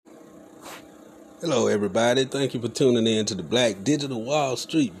Hello, everybody. Thank you for tuning in to the Black Digital Wall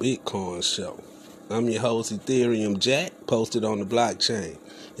Street Bitcoin Show. I'm your host, Ethereum Jack, posted on the blockchain.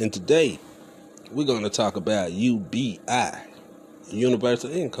 And today, we're going to talk about UBI, Universal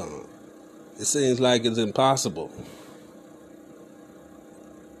Income. It seems like it's impossible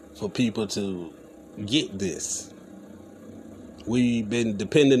for people to get this. We've been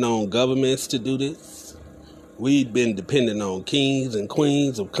depending on governments to do this. We've been depending on kings and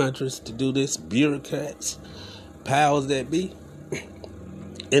queens of countries to do this, bureaucrats, powers that be.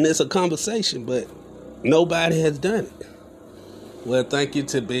 And it's a conversation, but nobody has done it. Well, thank you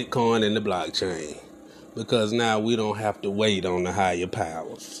to Bitcoin and the blockchain, because now we don't have to wait on the higher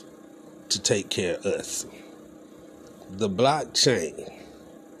powers to take care of us. The blockchain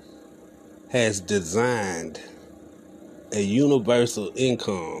has designed a universal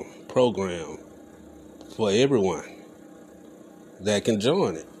income program for everyone that can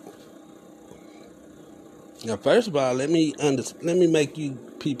join it. Now, first of all, let me make you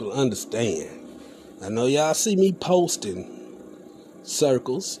people understand. I know y'all see me posting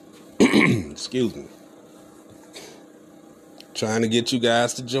circles, excuse me, trying to get you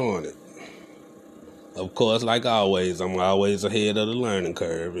guys to join it. Of course, like always, I'm always ahead of the learning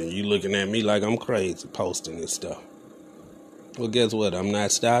curve, and you looking at me like I'm crazy posting this stuff. Well, guess what? I'm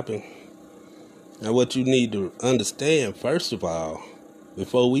not stopping. Now, what you need to understand, first of all,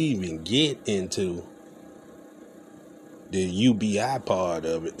 before we even get into the UBI part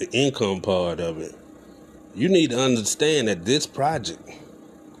of it, the income part of it, you need to understand that this project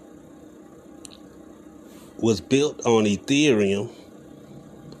was built on Ethereum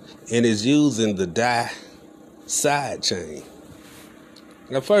and is using the DAI side chain.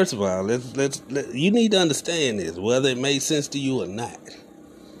 Now, first of all, you need to understand this, whether it makes sense to you or not.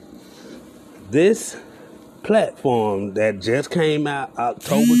 This platform that just came out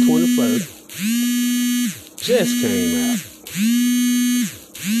October 21st, just came out.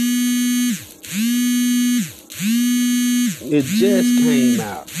 It just came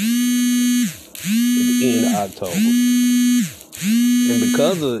out at the end of October. And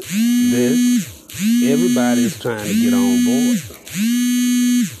because of this, everybody is trying to get on board.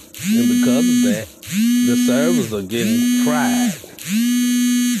 And because of that, the servers are getting fried.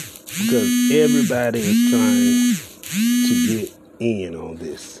 Because everybody is trying to get in on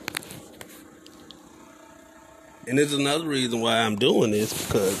this. And there's another reason why I'm doing this,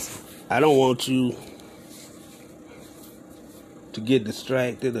 because I don't want you to get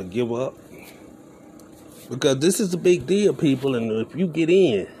distracted or give up. Because this is a big deal, people, and if you get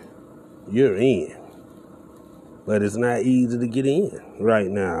in, you're in. But it's not easy to get in right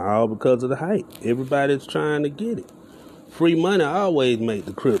now, all because of the hype. Everybody's trying to get it. Free money always make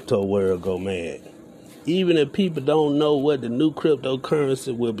the crypto world go mad. Even if people don't know what the new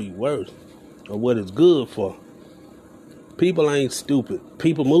cryptocurrency will be worth or what it's good for, people ain't stupid.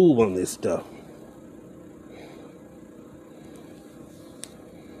 People move on this stuff.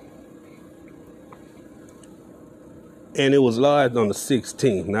 And it was launched on the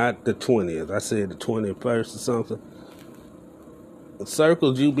 16th, not the 20th. I said the 21st or something.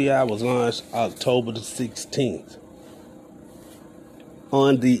 Circles UBI was launched October the 16th.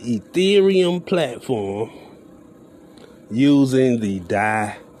 On the Ethereum platform, using the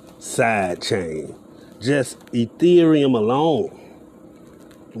DAI side chain. Just Ethereum alone.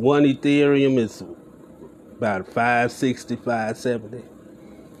 One Ethereum is about $560, $570.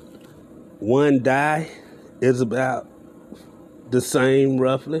 One DAI is about the same,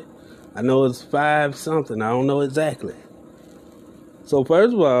 roughly. I know it's 5 something. I don't know exactly. So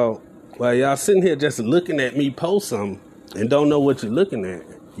first of all, while y'all sitting here just looking at me post something and don't know what you're looking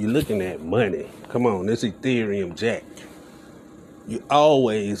at money. Come on, this Ethereum Jack. You're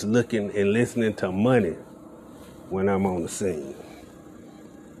always looking and listening to money when I'm on the scene.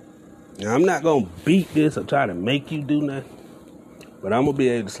 Now, I'm not going to beat this or try to make you do nothing, but I'm going to be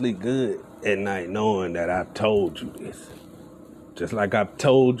able to sleep good at night knowing that I've told you this. Just like I've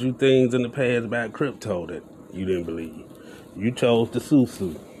told you things in the past about crypto that you didn't believe. You chose the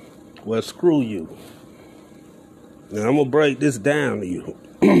susu. Well, screw you. Now, I'm going to break this down to you.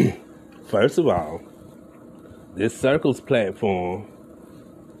 First of all, this Circles platform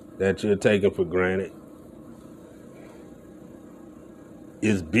that you're taking for granted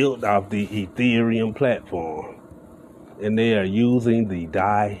is built off the Ethereum platform. And they are using the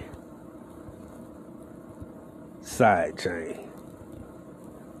DAI side chain.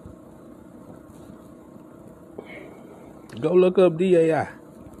 Go look up DAI.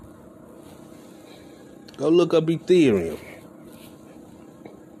 Go look up Ethereum.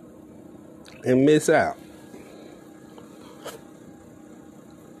 And miss out.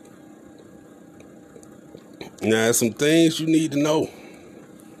 Now, there's some things you need to know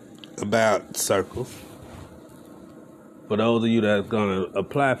about circles. For those of you that's going to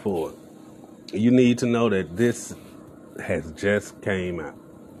apply for it, you need to know that this has just came out.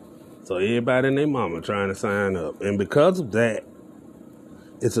 So everybody and their mama trying to sign up. And because of that,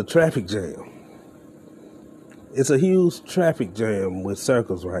 it's a traffic jam. It's a huge traffic jam with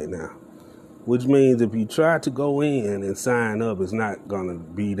circles right now. Which means if you try to go in and sign up, it's not going to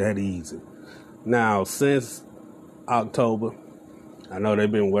be that easy. Now, since October, I know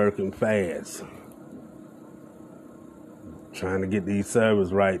they've been working fast, trying to get these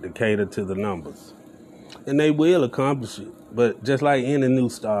servers right to cater to the numbers. And they will accomplish it. But just like any new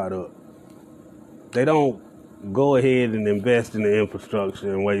startup, they don't go ahead and invest in the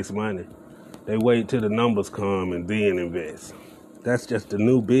infrastructure and waste money. They wait till the numbers come and then invest. That's just the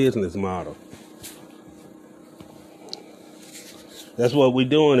new business model. That's what we're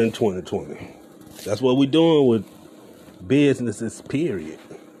doing in 2020. That's what we're doing with businesses, period.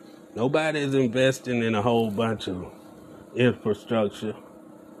 Nobody is investing in a whole bunch of infrastructure,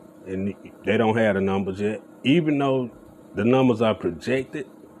 and they don't have the numbers yet. Even though the numbers are projected,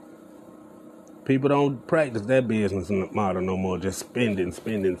 people don't practice that business model no more, just spending,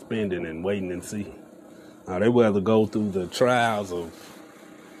 and waiting and see. They rather go through the trials of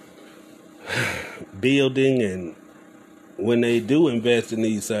building, and when they do invest in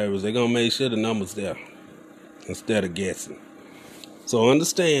these servers, they're going to make sure the numbers there instead of guessing. So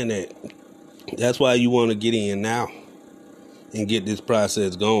understand that. That's why you want to get in now and get this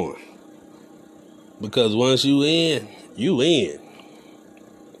process going. Because once you in.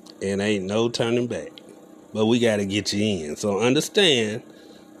 And ain't no turning back. But we got to get you in. So understand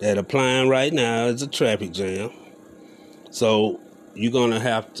that applying right now is a traffic jam. So you're going to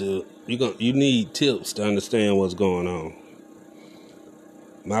have to, you need tips to understand what's going on.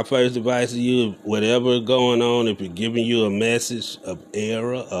 My first advice to you, whatever is going on, if you're giving you a message of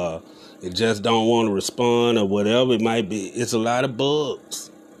error, or it just don't want to respond, or whatever it might be, it's a lot of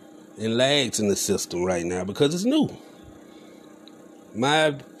bugs and lags in the system right now because it's new.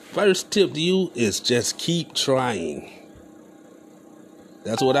 My first tip to you is just keep trying.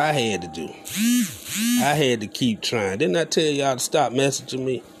 That's what I had to do. I had to keep trying. Didn't I tell y'all to stop messaging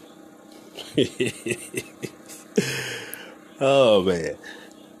me? Oh, man.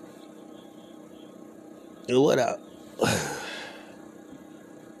 And what up?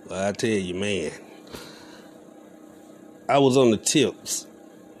 Well, I tell you, man. I was on the tips.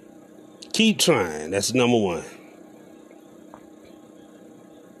 Keep trying. That's number one.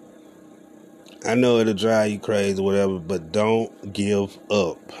 I know it'll drive you crazy or whatever, but don't give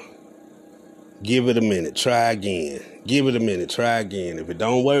up. Give it a minute. Try again. Give it a minute. Try again. If it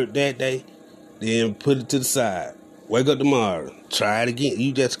don't work that day, then put it to the side. Wake up tomorrow. Try it again.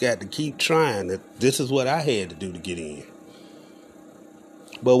 You just got to keep trying. This is what I had to do to get in.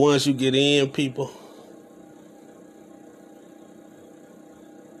 But once you get in, people,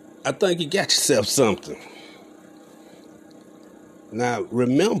 I think you got yourself something. Now,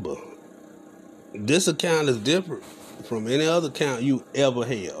 remember, this account is different from any other account you ever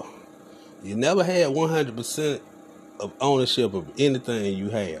held. You never had 100% of ownership of anything you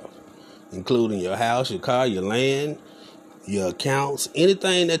have, including your house, your car, your land, your accounts,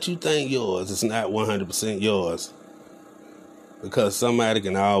 anything that you think yours is not 100% yours, because somebody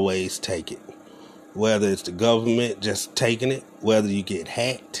can always take it. Whether it's the government just taking it, whether you get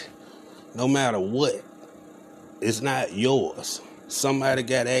hacked, no matter what, it's not yours. Somebody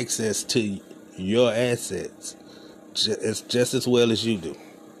got access to your assets just as well as you do.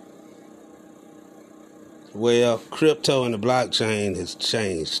 Well, crypto and the blockchain has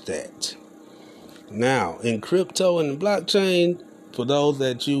changed that. Now, in crypto and the blockchain, for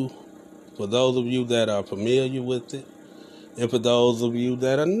those of you that are familiar with it, and for those of you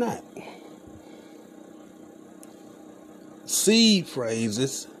that are not, seed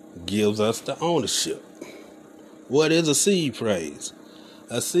phrases gives us the ownership. What is a seed phrase?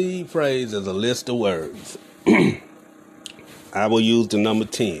 A seed phrase is a list of words. I will use the number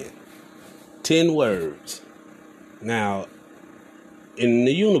 10. 10 words. Now, in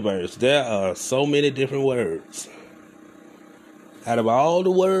the universe, there are so many different words. Out of all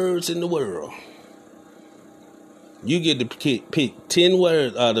the words in the world, you get to pick 10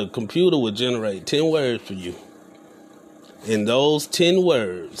 words, or the computer will generate 10 words for you. And those 10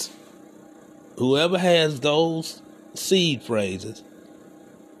 words, whoever has those seed phrases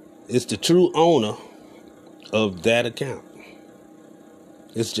is the true owner of that account.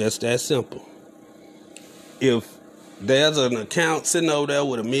 It's just that simple. If there's an account sitting over there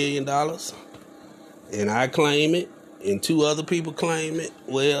with $1 million and I claim it and 2 other people claim it,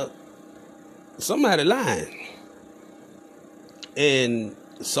 well, somebody lying. And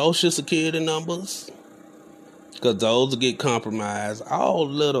social security numbers, because those will get compromised. All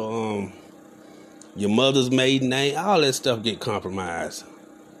little, your mother's maiden name, all that stuff get compromised.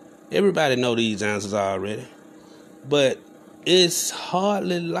 Everybody know these answers already. But it's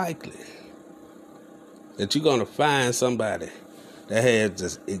hardly likely that you're going to find somebody that has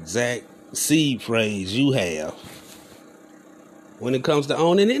this exact seed phrase you have when it comes to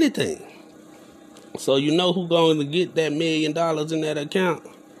owning anything. So you know who's going to get that $1 million in that account?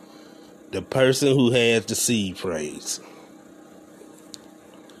 The person who has the seed phrase.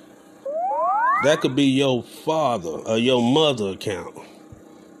 That could be your father or your mother account.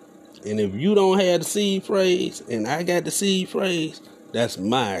 And if you don't have the seed phrase and I got the seed phrase, that's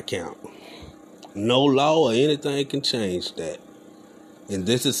my account. No law or anything can change that. And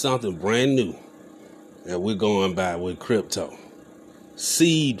this is something brand new that we're going by with crypto.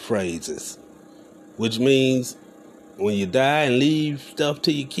 Seed phrases. Which means when you die and leave stuff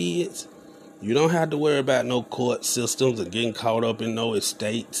to your kids, you don't have to worry about no court systems and getting caught up in no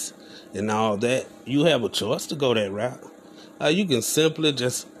estates and all that. You have a choice to go that route. You can simply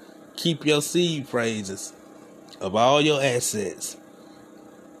just keep your seed phrases of all your assets.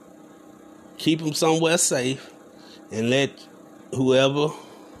 Keep them somewhere safe and let whoever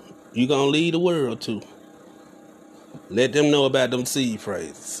you're going to lead the world to, let them know about them seed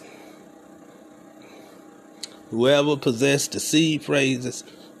phrases. Whoever possessed the seed phrases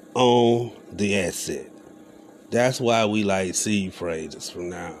own the asset. That's why we like seed phrases from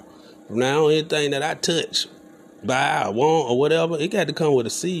now. From now on, anything that I touch, buy, or want, or whatever, it got to come with a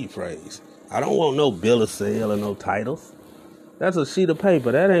seed phrase. I don't want no bill of sale or no titles. That's a sheet of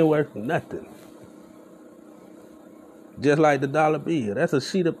paper. That ain't worth nothing. Just like the dollar bill. That's a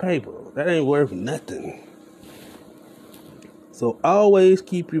sheet of paper. That ain't worth nothing. So always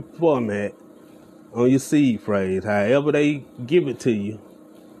keep your format on your seed phrase. However they give it to you.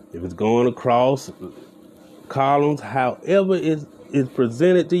 If it's going across columns, however it's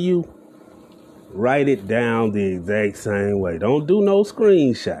presented to you, write it down the exact same way. Don't do no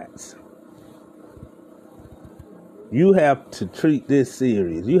screenshots. You have to treat this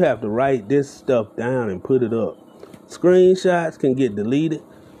serious. You have to write this stuff down and put it up. Screenshots can get deleted.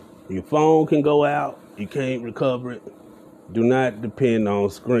 Your phone can go out. You can't recover it. Do not depend on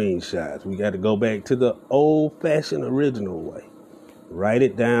screenshots. We got to go back to the old-fashioned original way. Write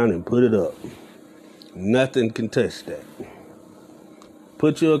it down and put it up. Nothing can touch that.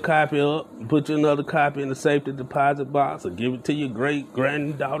 Put you a copy up. Put you another copy in the safety deposit box or give it to your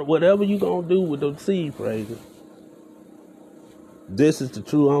great-granddaughter. Whatever you're going to do with those seed phrases. This is the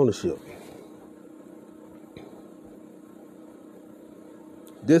true ownership.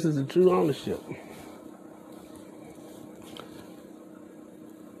 This is the true ownership.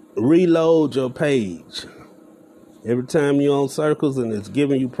 Reload your page. Every time you're on Circles and it's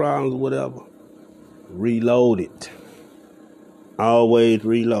giving you problems or whatever, reload it. Always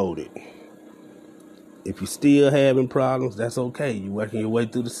reload it. If you're still having problems, that's okay. You're working your way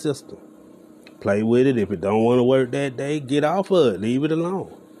through the system. Play with it. If it don't want to work that day, get off of it. Leave it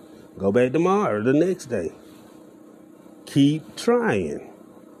alone. Go back tomorrow, the next day. Keep trying.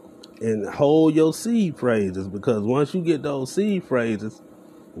 And hold your seed phrases, because once you get those seed phrases,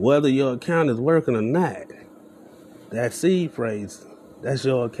 whether your account is working or not, that seed phrase, that's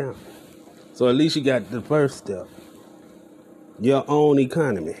your account. So at least you got the first step. Your own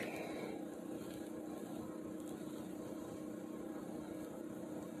economy.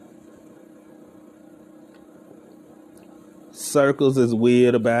 Circles is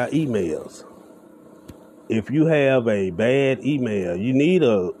weird about emails. If you have a bad email, you need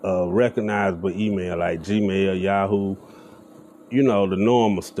a recognizable email like Gmail, Yahoo, the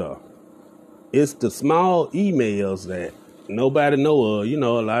normal stuff. It's the small emails that nobody know of.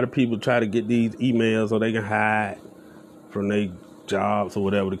 A lot of people try to get these emails so they can hide from their jobs or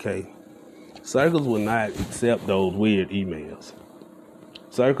whatever the case. Circles will not accept those weird emails.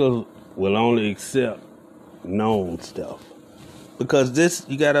 Circles will only accept known stuff. Because this,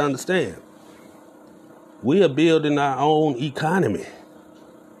 you got to understand, we are building our own economy.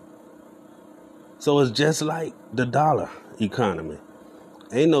 So it's just like the dollar economy.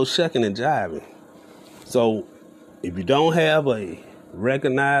 Ain't no shucking and jiving. So if you don't have a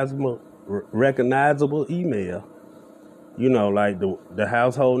recognizable email, like the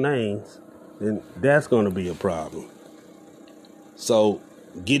household names, then that's going to be a problem. So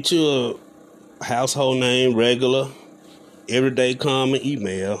get you a household name, regular, everyday common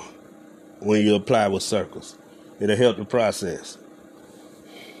email when you apply with Circles. It'll help the process.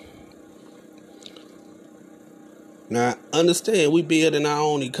 Now, understand, we building our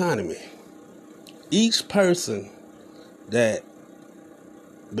own economy. Each person that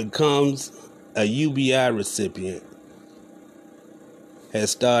becomes a UBI recipient has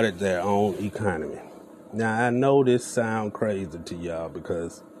started their own economy. Now, I know this sounds crazy to y'all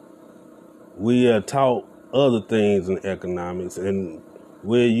because we are taught other things in economics, and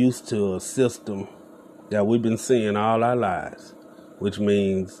we're used to a system that we've been seeing all our lives, which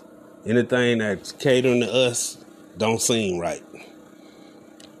means anything that's catering to us don't seem right.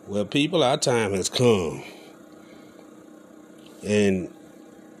 Well, people, our time has come. And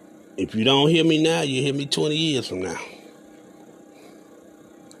if you don't hear me now, you hear me 20 years from now.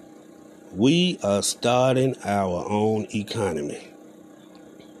 We are starting our own economy.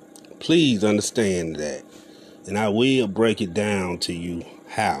 Please understand that. And I will break it down to you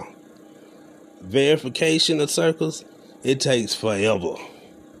how. Verification of circles, it takes forever.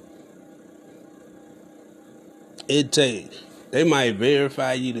 They might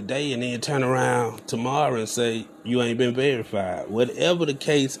verify you today and then turn around tomorrow and say you ain't been verified. Whatever the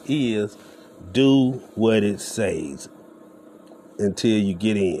case is, do what it says until you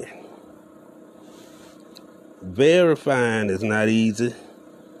get in. Verifying is not easy,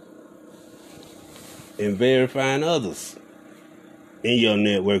 and verifying others in your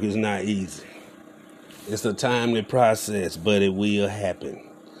network is not easy. It's a timely process, but it will happen.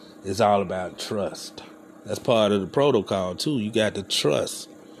 It's all about trust. That's part of the protocol, too. You got to trust.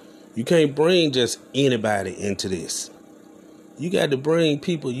 You can't bring just anybody into this. You got to bring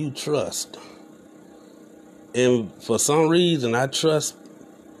people you trust. And for some reason, I trust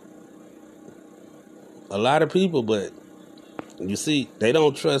a lot of people, but you see, they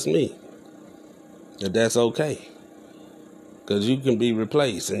don't trust me. And that's okay. Because you can be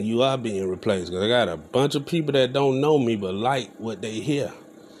replaced, and you are being replaced. Because I got a bunch of people that don't know me, but like what they hear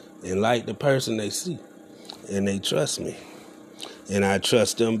and like the person they see. And they trust me. And I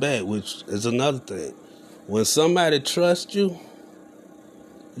trust them back, which is another thing. When somebody trusts you,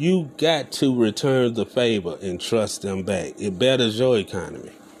 you got to return the favor and trust them back. It betters your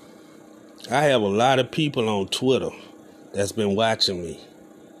economy. I have a lot of people on Twitter that's been watching me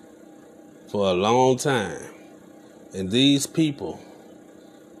for a long time. And these people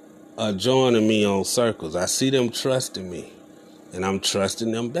are joining me on circles. I see them trusting me, and I'm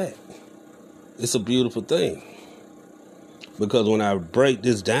trusting them back. It's a beautiful thing. Because when I break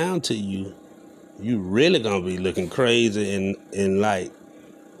this down to you, you really going to be looking crazy and like,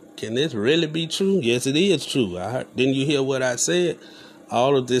 can this really be true? Yes, it is true. Didn't you hear what I said?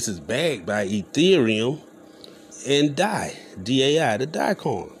 All of this is backed by Ethereum and DAI, D-A-I, the DAI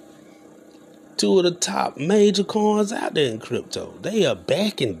coin. Two of the top major coins out there in crypto. They are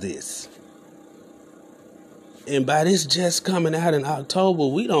backing this. And by this just coming out in October,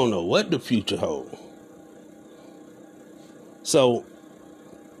 we don't know what the future holds. So,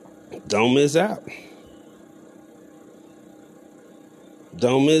 don't miss out.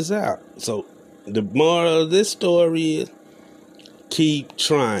 Don't miss out. So, the moral of this story is keep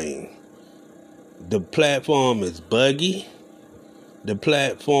trying. The platform is buggy. The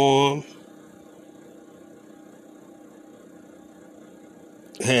platform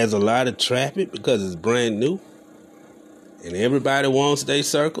has a lot of traffic because it's brand new. And everybody wants their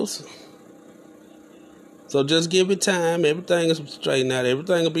circles. So just give it time. Everything is straightened out.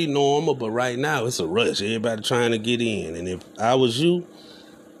 Everything will be normal. But right now, it's a rush. Everybody trying to get in. And if I was you,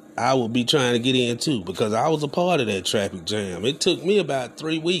 I would be trying to get in too. Because I was a part of that traffic jam. It took me about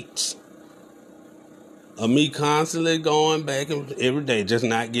 3 weeks of me constantly going back and every day, just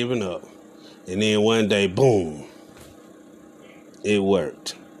not giving up. And then one day, boom, it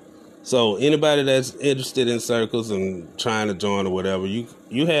worked. So anybody that's interested in circles and trying to join or whatever, you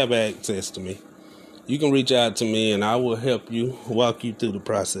have access to me. You can reach out to me and I will help you, walk you through the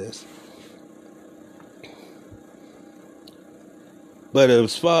process. But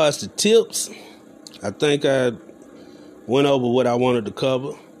as far as the tips, I think I went over what I wanted to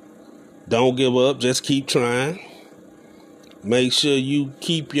cover. Don't give up, just keep trying. Make sure you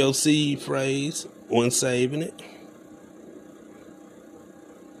keep your seed phrase when saving it.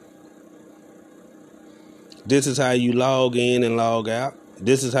 This is how you log in and log out.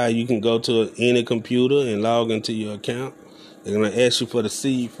 This is how you can go to any computer and log into your account. They're going to ask you for the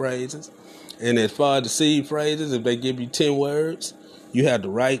seed phrases. And as far as the seed phrases, if they give you 10 words, you have to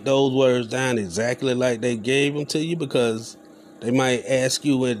write those words down exactly like they gave them to you, because they might ask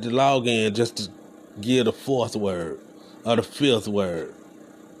you at the login just to give the 4th word or the 5th word.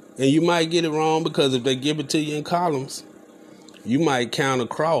 And you might get it wrong because if they give it to you in columns, you might count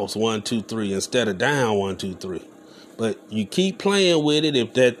across 1, 2, 3 instead of down 1, 2, 3. But you keep playing with it.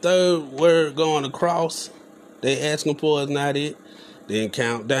 If that 3rd word going across, they asking for is not it, then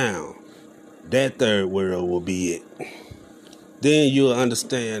count down. that third world will be it. Then you'll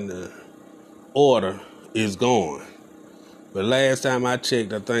understand the order is going. But last time I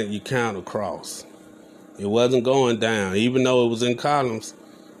checked, I think you count across. It wasn't going down. Even though it was in columns,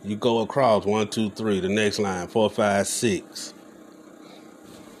 you go across 1, 2, 3, the next line, 4, 5, 6.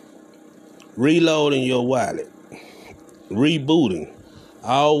 Reloading your wallet. Rebooting.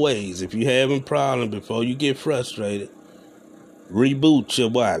 Always, if you're having problems before you get frustrated, reboot your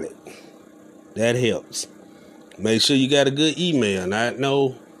wallet. That helps. Make sure you got a good email.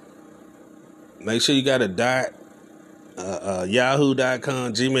 Make sure you got a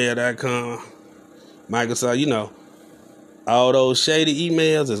yahoo.com, gmail.com, Microsoft, all those shady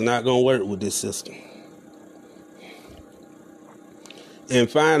emails is not going to work with this system.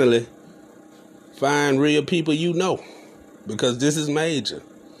 And finally, find real people because this is major.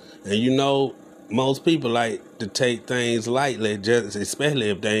 And most people like to take things lightly, especially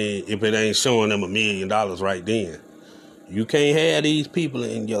if it ain't showing them $1 million right then. You can't have these people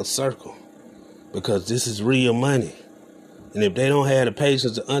in your circle because this is real money. And if they don't have the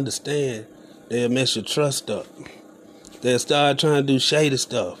patience to understand, they'll mess your trust up. They'll start trying to do shady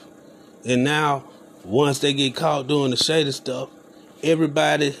stuff. And now, once they get caught doing the shady stuff,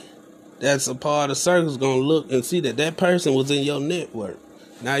 everybody that's a part of the circle is going to look and see that person was in your network.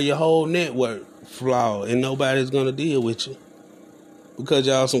 Now your whole network flawed and nobody's going to deal with you because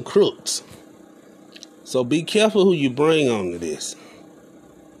y'all some crooks. So be careful who you bring onto this.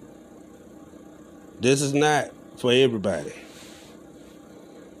 This is not for everybody.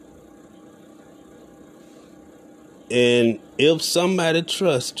 And if somebody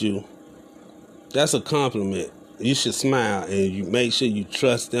trusts you, that's a compliment. You should smile and you make sure you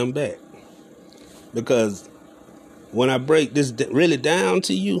trust them back. Because when I break this really down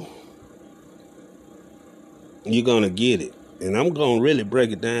to you, you're going to get it. And I'm going to really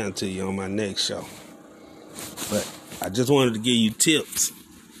break it down to you on my next show. But I just wanted to give you tips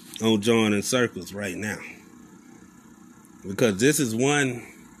on joining circles right now. Because this is one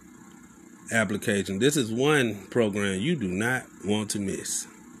application. This is one program you do not want to miss.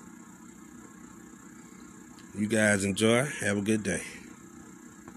 You guys enjoy. Have a good day.